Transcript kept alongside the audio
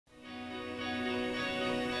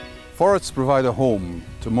Forests provide a home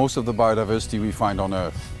to most of the biodiversity we find on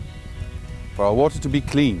Earth. For our water to be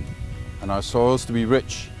clean and our soils to be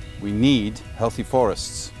rich, we need healthy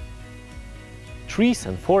forests. Trees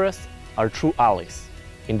and forests are true allies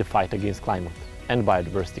in the fight against climate and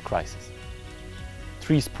biodiversity crisis.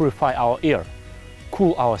 Trees purify our air,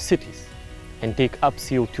 cool our cities, and take up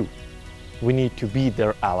CO2. We need to be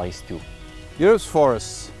their allies too. Europe's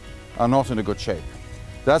forests are not in a good shape.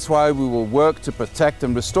 That's why we will work to protect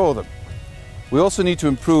and restore them. We also need to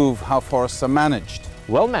improve how forests are managed.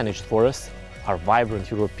 Well-managed forests, our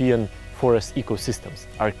vibrant European forest ecosystems,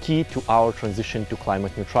 are key to our transition to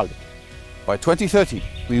climate neutrality. By 2030,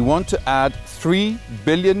 we want to add 3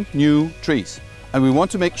 billion new trees. And we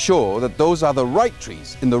want to make sure that those are the right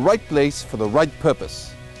trees in the right place for the right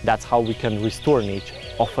purpose. That's how we can restore nature,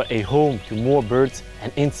 offer a home to more birds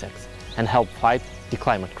and insects, and help fight the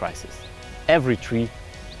climate crisis. Every tree,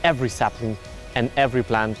 every sapling, and every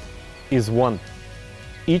plant is one.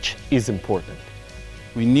 Each is important.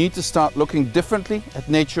 We need to start looking differently at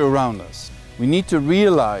nature around us. We need to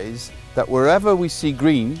realize that wherever we see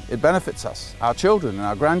green, it benefits us, our children and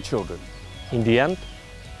our grandchildren. In the end,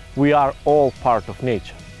 we are all part of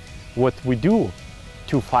nature. What we do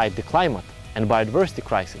to fight the climate and biodiversity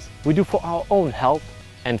crisis, we do for our own health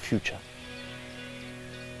and future.